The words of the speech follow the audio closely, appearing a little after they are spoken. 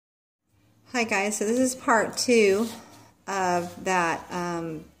Hi guys, so this is part 2 of that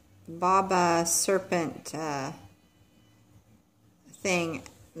Baba serpent thing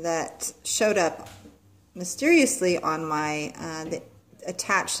that showed up mysteriously on my,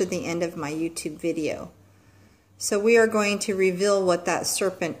 attached to the end of my YouTube video. So we are going to reveal what that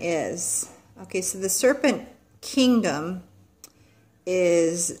serpent is. Okay, so the serpent kingdom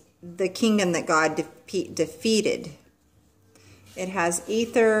is the kingdom that God defeated. It has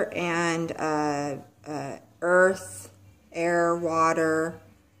ether and earth, air, water,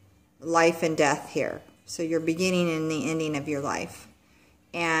 life and death here. So your beginning and the ending of your life.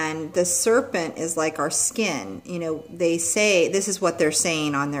 And the serpent is like our skin. You know, they say, this is what they're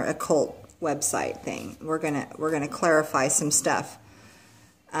saying on their occult website thing. We're gonna clarify some stuff.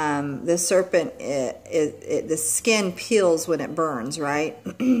 The serpent, the skin peels when it burns, right?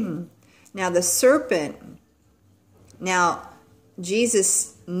 Now the serpent,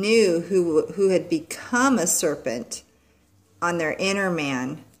 Jesus knew who had become a serpent on their inner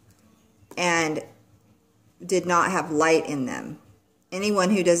man and did not have light in them.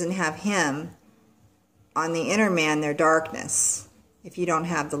 Anyone who doesn't have him on the inner man, they're darkness, if you don't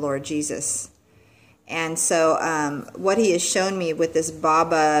have the Lord Jesus. And so what he has shown me with this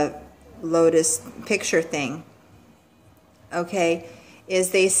Baba lotus picture thing, okay,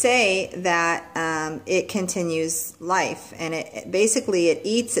 is they say that it continues life, and it basically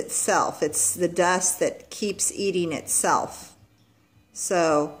eats itself. It's the dust that keeps eating itself.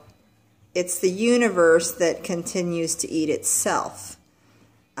 So it's the universe that continues to eat itself.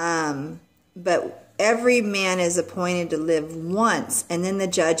 But every man is appointed to live once, and then the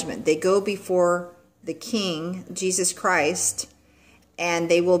judgment. They go before the King, Jesus Christ, and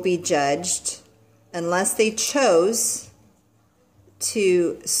they will be judged unless they chose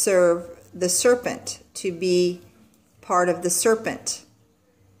to serve the serpent, to be part of the serpent,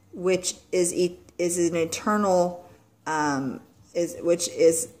 which is an eternal, which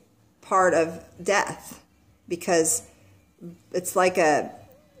is part of death, because it's like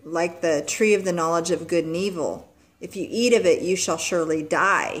the tree of the knowledge of good and evil. If you eat of it, you shall surely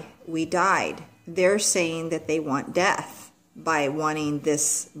die. We died. They're saying that they want death by wanting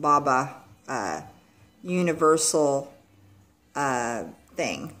this Baba universal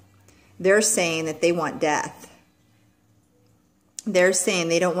thing. They're saying that they want death. They're saying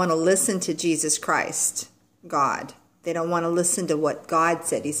they don't want to listen to Jesus Christ, God. They don't want to listen to what God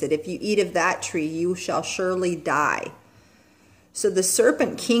said. He said, if you eat of that tree, you shall surely die. So the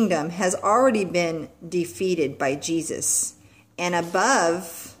serpent kingdom has already been defeated by Jesus. And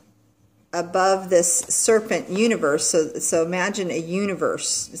above this serpent universe, so imagine a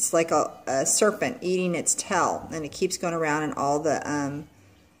universe. It's like a serpent eating its tail, and it keeps going around, and all the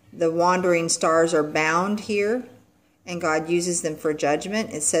wandering stars are bound here, and God uses them for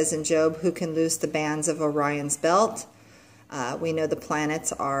judgment. It says in Job, who can loose the bands of Orion's belt? We know the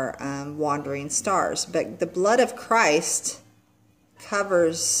planets are wandering stars, but the blood of Christ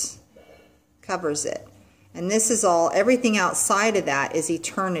covers it. And this is all, everything outside of that is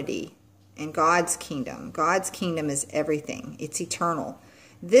eternity. And God's kingdom. God's kingdom is everything. It's eternal.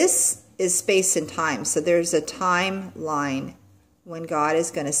 This is space and time. So there's a timeline when God is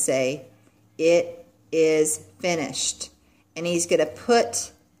going to say, it is finished. And he's going to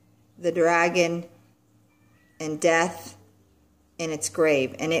put the dragon and death in its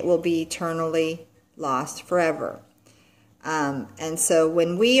grave. And it will be eternally lost forever. And so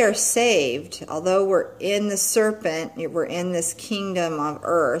when we are saved, although we're in the serpent, we're in this kingdom of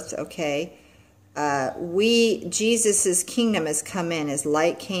earth, okay, Jesus's kingdom has come in, his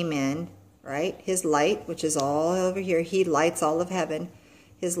light came in, right? His light, which is all over here, he lights all of heaven.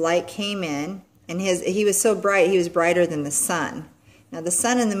 His light came in, and he was so bright, he was brighter than the sun. Now the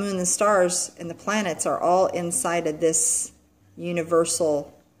sun and the moon, the stars, and the planets are all inside of this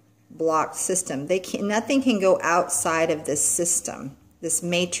universal blocked system. Nothing can go outside of this system, this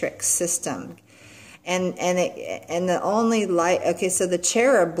matrix system, and the only light. Okay, so the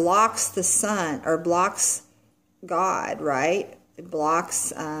cherub blocks the sun, or blocks God, right? It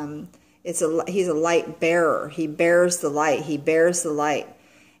blocks. He's a light bearer. He bears the light. He bears the light,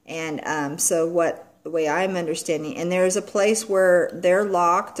 and so the way I'm understanding, and there's a place where they're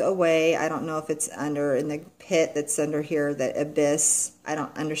locked away. I don't know if it's in the pit that's under here, the abyss. I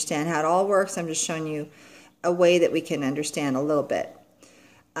don't understand how it all works. I'm just showing you a way that we can understand a little bit.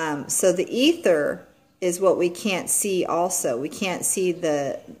 So the ether is what we can't see also. We can't see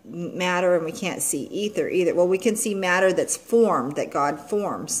the matter, and we can't see ether either. Well, we can see matter that's formed, that God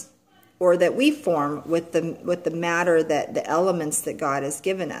forms, or that we form with the matter, that the elements that God has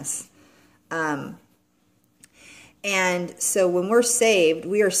given us. And so when we're saved,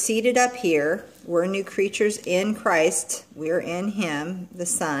 we are seated up here. We're new creatures in Christ. We're in him, the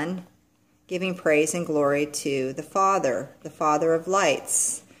Son, giving praise and glory to the Father of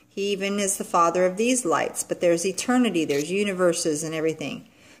lights. He even is the Father of these lights. But there's eternity, there's universes and everything.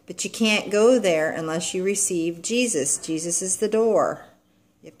 But you can't go there unless you receive Jesus. Jesus is the door.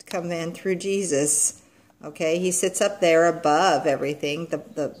 You have to come in through Jesus. Okay, he sits up there above everything.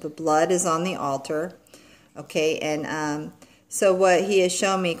 The blood is on the altar. Okay, and so what he has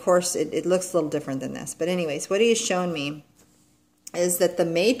shown me, of course, it looks a little different than this. But anyways, what he has shown me is that the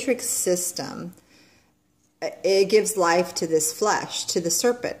matrix system, it gives life to this flesh, to the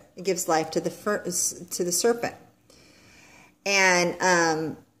serpent. It gives life to the serpent.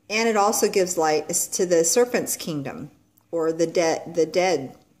 And it also gives light to the serpent's kingdom, or the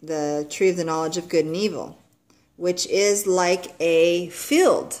tree of the knowledge of good and evil, which is like a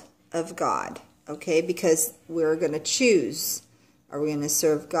field of God. Okay, because we're going to choose. Are we going to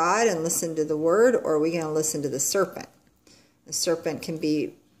serve God and listen to the word, or are we going to listen to the serpent? The serpent can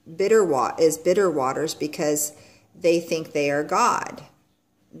be bitter waters because they think they are God.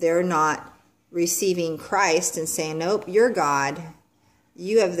 They're not receiving Christ and saying, nope, you're God.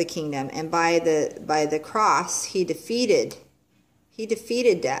 You have the kingdom. And by the cross, he defeated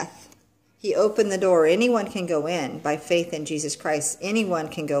death. He opened the door. Anyone can go in by faith in Jesus Christ. Anyone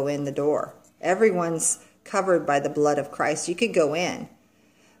can go in the door. Everyone's covered by the blood of Christ. You could go in.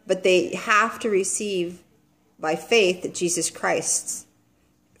 But they have to receive by faith Jesus Christ's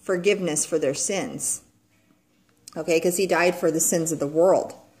forgiveness for their sins. Okay, because he died for the sins of the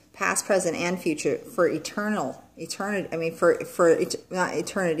world, past, present, and future, for eternity. I mean, not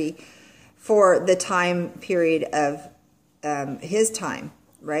eternity, for the time period of his time,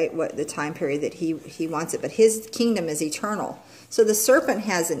 right? What the time period that he wants it. But his kingdom is eternal. So the serpent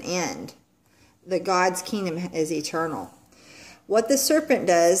has an end. The God's kingdom is eternal. What the serpent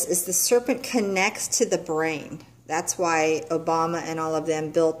does is the serpent connects to the brain. That's why Obama and all of them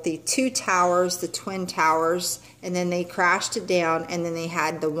built the 2 towers, the twin towers, and then they crashed it down, and then they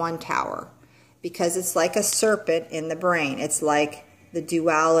had the 1 tower. Because it's like a serpent in the brain. It's like the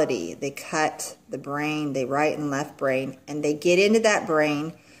duality. They cut the brain, the right and left brain, and they get into that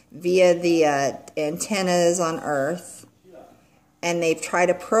brain via the antennas on Earth, and they try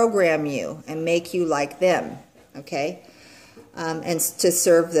to program you and make you like them, okay, and to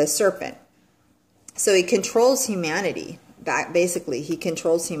serve the serpent. So he controls humanity. Basically, he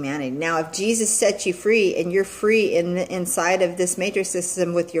controls humanity. Now, if Jesus sets you free and you're free inside of this matrix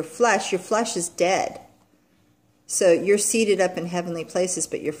system with your flesh is dead. So you're seated up in heavenly places,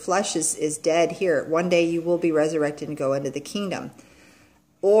 but your flesh is dead here. One day you will be resurrected and go into the kingdom.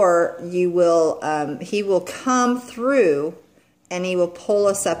 Or you will, he will come through and he will pull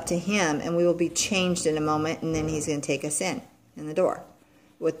us up to him, and we will be changed in a moment, and then he's going to take us in the door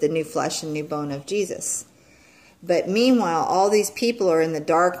with the new flesh and new bone of Jesus. But meanwhile, all these people are in the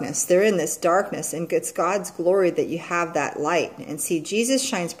darkness. They're in this darkness, and it's God's glory that you have that light. And see, Jesus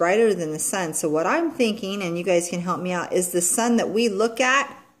shines brighter than the sun. So what I'm thinking, and you guys can help me out, is the sun that we look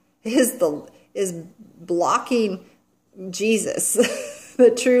at is blocking Jesus,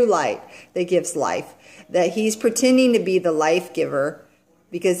 the true light that gives life. That he's pretending to be the life giver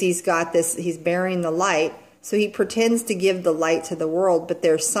because he's got this, he's bearing the light. So he pretends to give the light to the world, but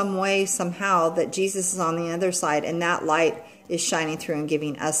there's some way, somehow, that Jesus is on the other side, and that light is shining through and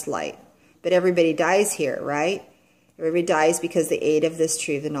giving us light. But everybody dies here, right? Everybody dies because they ate of this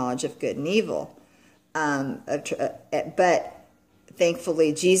tree of the knowledge of good and evil. But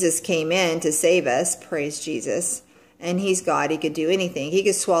thankfully, Jesus came in to save us, praise Jesus. And he's God, he could do anything. He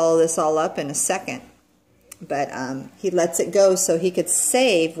could swallow this all up in a second. But he lets it go so he could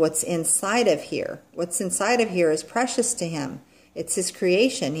save what's inside of here. What's inside of here is precious to him. It's his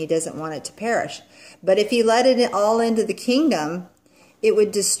creation. He doesn't want it to perish. But if he let it all into the kingdom, it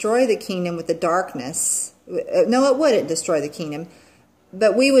would destroy the kingdom with the darkness. No, it wouldn't destroy the kingdom.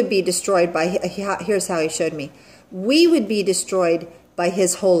 But we would be destroyed by, here's how he showed me. We would be destroyed by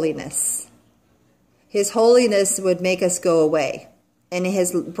his holiness. His holiness would make us go away. And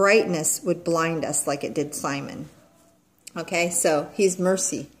his brightness would blind us like it did Simon. Okay, so he's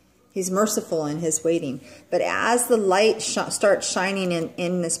mercy. He's merciful in his waiting. But as the light starts shining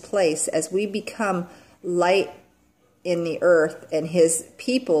in this place, as we become light in the earth and his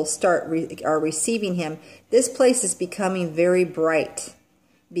people are receiving him, this place is becoming very bright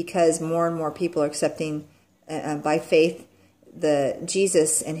because more and more people are accepting by faith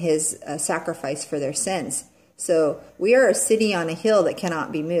Jesus and his sacrifice for their sins. So we are a city on a hill that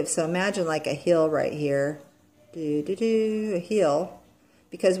cannot be moved. So imagine like a hill right here. A hill.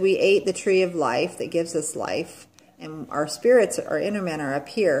 Because we ate the tree of life that gives us life. and our spirits, our inner man, are up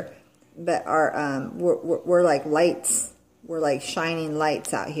here, but we're like lights. We're like shining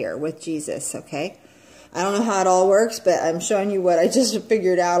lights out here with Jesus, okay? I don't know how it all works, but I'm showing you what I just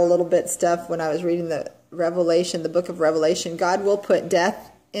figured out a little bit stuff when I was reading the Revelation, the book of Revelation. God will put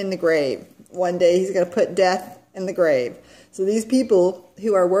death in the grave. One day he's going to put death in the grave. So these people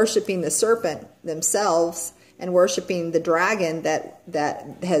who are worshiping the serpent themselves and worshiping the dragon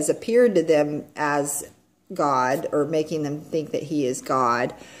that has appeared to them as God, or making them think that he is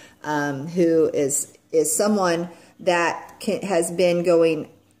God, who is someone that has been going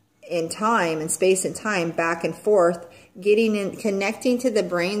in time and space and time back and forth, connecting to the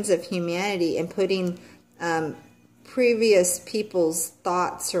brains of humanity and putting previous people's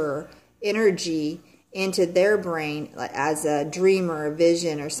thoughts or energy into their brain as a dream or a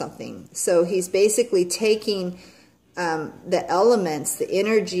vision or something. So he's basically taking the elements, the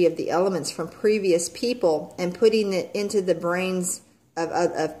energy of the elements from previous people, and putting it into the brains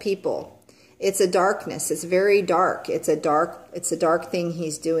of people. It's a darkness. It's very dark. It's a dark thing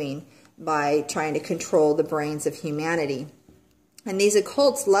he's doing by trying to control the brains of humanity. And these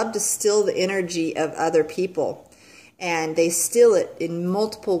occults love to steal the energy of other people. And they steal it in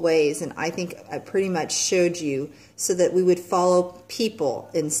multiple ways. And I think I pretty much showed you so that we would follow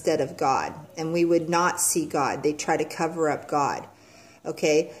people instead of God. And we would not see God. They try to cover up God.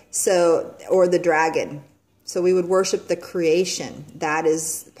 Okay? So, or the dragon. So we would worship the creation. That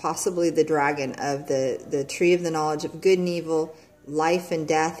is possibly the dragon of the tree of the knowledge of good and evil, life and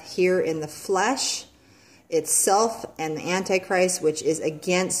death here in the flesh itself, and the Antichrist, which is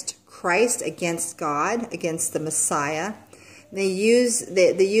against Christ, against God, against the Messiah. They use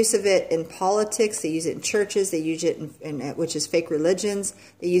the use of it in politics. They use it in churches. They use it in which is fake religions.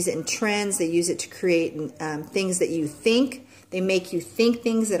 They use it in trends. They use it to create things that you think. They make you think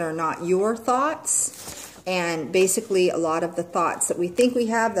things that are not your thoughts. And basically, a lot of the thoughts that we think we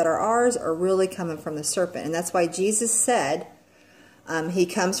have that are ours are really coming from the serpent. And that's why Jesus said, he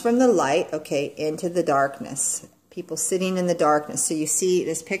comes from the light, okay, into the darkness. People sitting in the darkness. So you see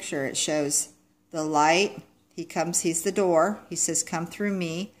this picture, it shows the light. He comes, he's the door. He says, come through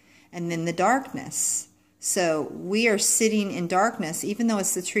me. And then the darkness. So we are sitting in darkness, even though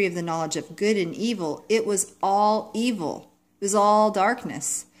it's the tree of the knowledge of good and evil. It was all evil. It was all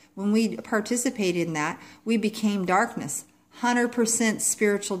darkness. When we participated in that, we became darkness. 100%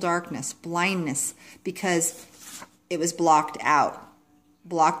 spiritual darkness, blindness, because it was blocked out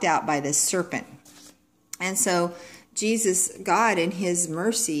by this serpent. And so Jesus, God in his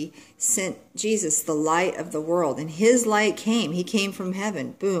mercy, sent Jesus, the light of the world. And his light came. He came from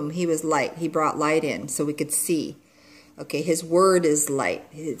heaven. Boom, he was light. He brought light in so we could see. Okay, his word is light.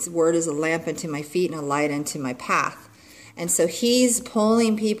 His word is a lamp unto my feet and a light unto my path. And so he's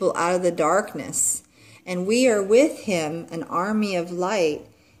pulling people out of the darkness. And we are with him, an army of light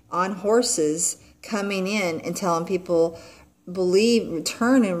on horses, coming in and telling people,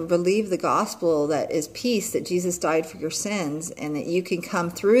 return and believe the gospel that is peace, that Jesus died for your sins, and that you can come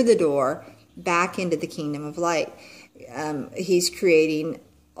through the door back into the kingdom of light. He's creating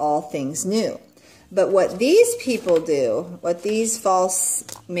all things new. But what these people do, what these false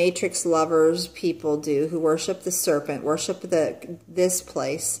matrix lovers people do, who worship the serpent, worship this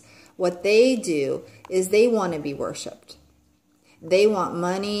place, what they do is they want to be worshipped. They want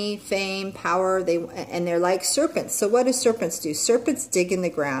money, fame, power, and they're like serpents. So what do serpents do? Serpents dig in the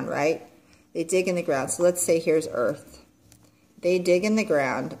ground, right? They dig in the ground. So let's say here's earth. They dig in the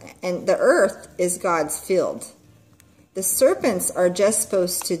ground, and the earth is God's field. The serpents are just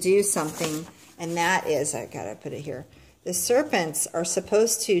supposed to do something, and that is, I gotta put it here. The serpents are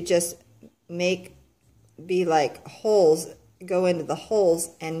supposed to just be like holes, go into the holes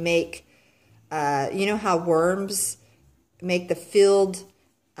and make, you know how worms make the field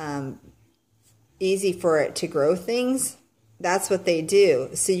easy for it to grow things? That's what they do.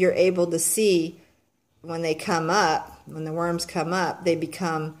 So you're able to see when they come up, when the worms come up, they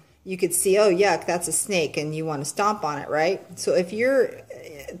become, you could see, oh yuck, that's a snake, and you want to stomp on it, right? So if you're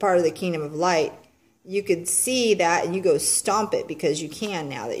part of the kingdom of light, you could see that and you go stomp it, because you can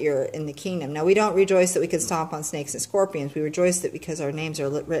now that you're in the kingdom. Now, we don't rejoice that we can stomp on snakes and scorpions. We rejoice that because our names are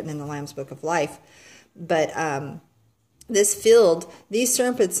written in the Lamb's Book of Life. But this field, these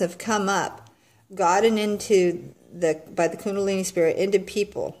serpents have come up, gotten into by the Kundalini spirit, into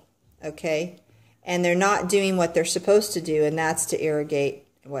people, okay? And they're not doing what they're supposed to do, and that's to irrigate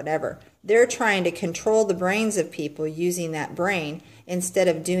whatever. They're trying to control the brains of people using that brain instead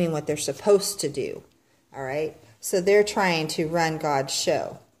of doing what they're supposed to do, all right? So they're trying to run God's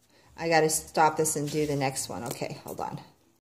show. I got to stop this and do the next one. Okay, hold on.